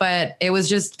mic, but it was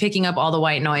just picking up all the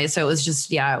white noise. So it was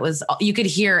just, you could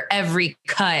hear every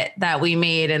cut that we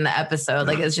made in the episode.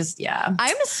 Like it's just,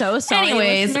 I'm so sorry.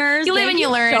 Anyways, listeners. You live and you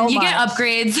learn. You get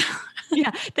upgrades. Yeah.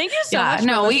 Thank you so much.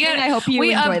 No, I hope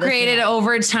we upgraded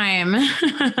over time.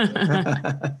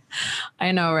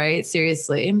 I know, right?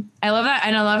 Seriously. I love that.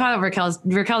 And I love how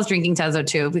Raquel's drinking Tezo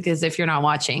too, because if you're not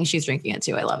watching, she's drinking it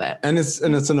too. I love it. And it's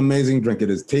an amazing drink. It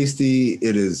is tasty.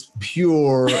 It is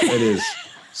pure. It is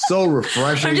so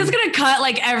refreshing. I'm just going to cut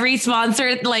like every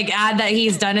sponsored like ad that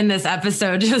he's done in this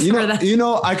episode just for that.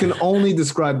 I can only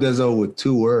describe Tezo with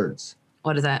 2 words.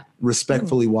 What is that?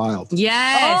 Respectfully wild.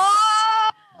 Yes. Oh!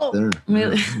 There.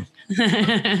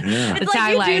 It's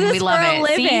like you do this we love for a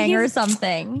living or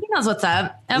something. He knows what's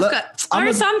up.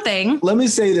 Something. Let me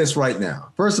say this right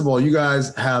now. First of all, you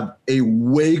guys have a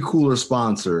way cooler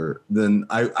sponsor than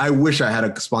I wish I had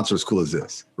a sponsor as cool as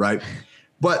this, right?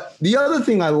 But the other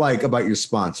thing I like about your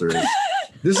sponsor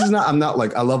is I'm not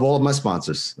like, I love all of my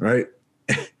sponsors, right?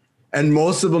 And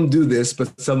most of them do this,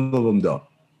 but some of them don't.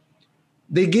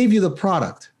 They gave you the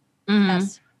product. Mm-hmm.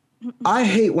 Yes. I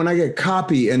hate when I get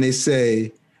copy and they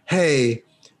say, hey,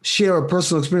 share a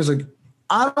personal experience. Like,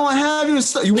 I don't have your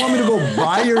stuff. You want me to go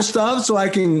buy your stuff so I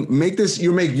can make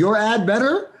your ad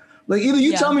better? Like either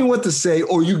you tell me what to say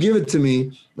or you give it to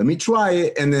me. Let me try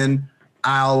it. And then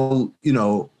I'll,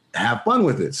 have fun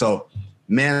with it. So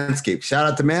Manscaped, shout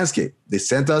out to Manscaped. They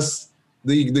sent us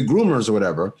the groomers or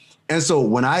whatever. And so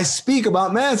when I speak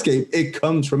about Manscaped, it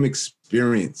comes from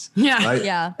experience. Yeah. Right?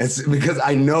 Yeah. It's because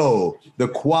I know the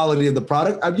quality of the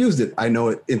product. I've used it. I know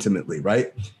it intimately,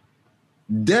 right?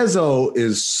 Dezo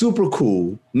is super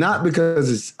cool, not because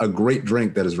it's a great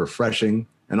drink that is refreshing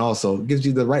and also gives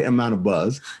you the right amount of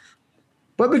buzz,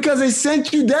 but because they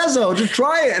sent you Dezo to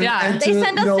try it. And they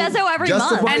send us Dezo every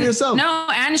month. And, yourself. No,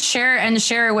 and share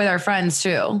it with our friends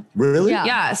too. Really?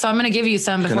 Yeah. So I'm going to give you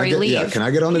some before you leave. Yeah. Can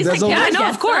I get on the Dezo? Yeah, no,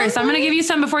 of course. I'm going to give you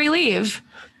some before you leave.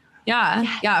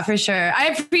 Yeah, for sure.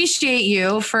 I appreciate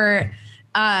you for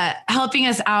helping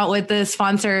us out with the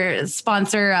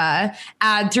sponsor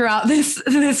ad throughout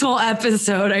this whole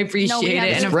episode. I appreciate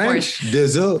it. And of French, course,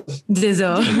 Dezo.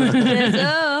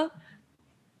 Dezo.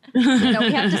 No,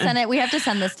 we have to send it. We have to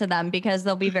send this to them because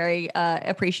they'll be very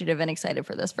appreciative and excited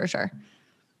for this for sure.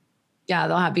 Yeah,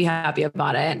 they'll be happy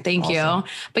about it. Thank you.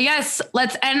 But yes,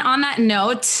 let's end on that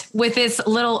note with this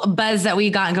little buzz that we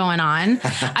got going on.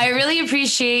 I really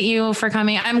appreciate you for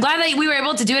coming. I'm glad that we were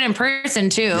able to do it in person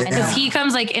too, because he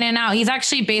comes like in and out. He's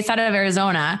actually based out of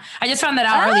Arizona. I just found that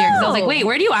out earlier because I was like, wait,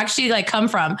 where do you actually like come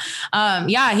from?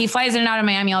 Yeah, he flies in and out of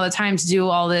Miami all the time to do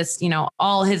all this,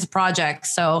 all his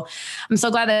projects. So I'm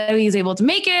so glad that he's able to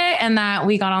make it and that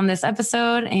we got on this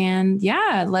episode. And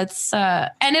yeah, let's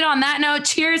end it on that note.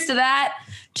 Cheers to that.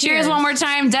 Cheers one more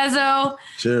time, Dezo.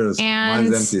 Cheers. And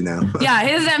mine's empty now. Yeah,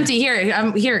 his is empty.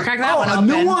 Here, crack that one open.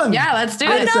 New one. Yeah, let's do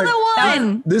it. Another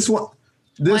one. This one's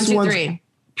 1, 2, 3.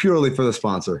 Purely for the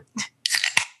sponsor.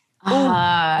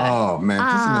 Oh man,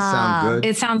 this is gonna sound good.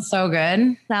 It sounds so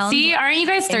good. See, aren't you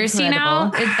guys thirsty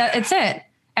now? It's it.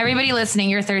 Everybody listening,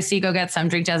 you're thirsty, go get some,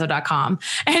 drinkdezo.com.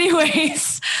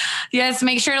 Anyways, yes,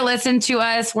 make sure to listen to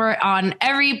us. We're on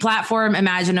every platform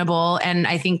imaginable and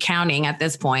I think counting at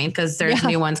this point because there's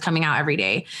new ones coming out every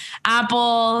day.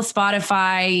 Apple,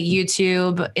 Spotify,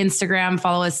 YouTube, Instagram,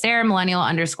 follow us there,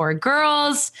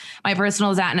 millennial_girls. My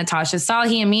personal is at Natasha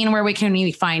Salhi. Amin, where can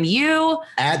we find you?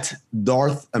 At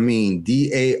Darth Amin,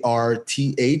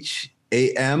 DarthAmin.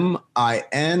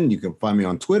 You can find me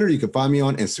on Twitter. You can find me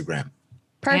on Instagram.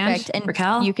 Perfect. And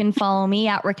Raquel? You can follow me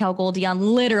at Raquel Goldie on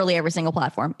literally every single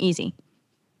platform. Easy.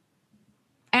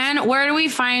 And where do we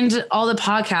find all the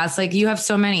podcasts? Like you have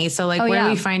so many. So like, where do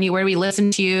we find you? Where do we listen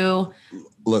to you?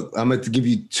 Look, I'm going to give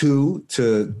you 2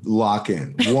 to lock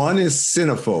in. One is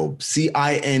Cinephobe,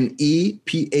 CINEPHOBE.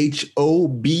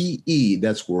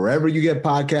 That's wherever you get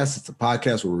podcasts. It's a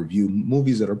podcast where we review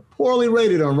movies that are poorly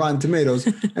rated on Rotten Tomatoes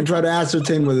and try to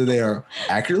ascertain whether they are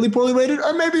accurately poorly rated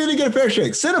or maybe they didn't get a fair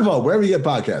shake. Cinephobe, wherever you get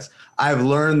podcasts. I've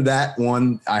learned that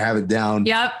one. I have it down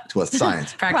to a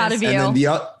science. Proud of you. And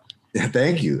then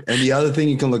thank you. And the other thing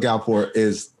you can look out for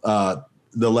is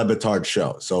the Le Batard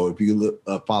Show. So if you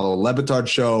follow Le Batard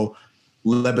Show,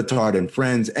 Le Batard and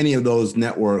Friends, any of those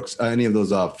networks, any of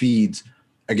those feeds,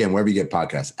 again, wherever you get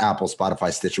podcasts, Apple,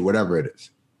 Spotify, Stitcher, whatever it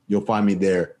is, you'll find me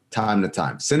there time to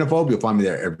time. Cinephobe, you'll find me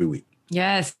there every week.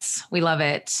 Yes, we love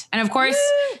it. And of course,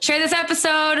 share this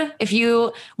episode. If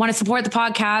you want to support the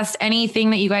podcast,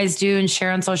 anything that you guys do and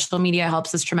share on social media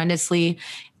helps us tremendously.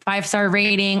 5-star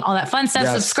rating, all that fun stuff.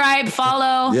 Yes. Subscribe,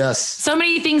 follow. Yes. So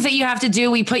many things that you have to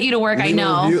do. We put you to work. I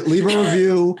know. Leave a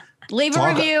review. Leave a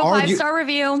review. 5-star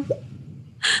review.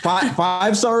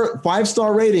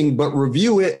 5-star rating, but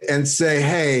review it and say,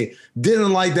 hey,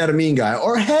 didn't like that Amin guy,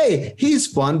 or hey, he's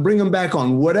fun, bring him back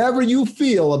on. Whatever you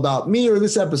feel about me or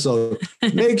this episode,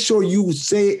 make sure you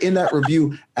say it in that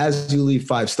review as you leave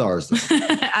 5 stars.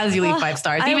 As you leave 5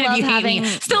 stars. Even if you hate me,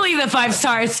 still leave the 5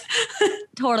 stars.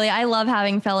 Totally. I love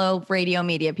having fellow radio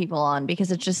media people on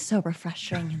because it's just so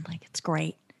refreshing and like it's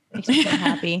great. Makes me so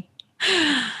happy.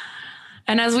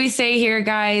 And as we say here,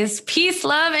 guys, peace,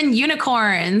 love, and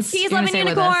unicorns. Peace, love, and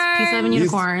unicorns. Peace, love, and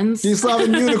unicorns. Peace, love,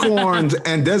 and unicorns.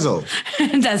 And Dezo.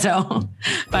 Dezo.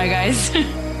 Bye, guys.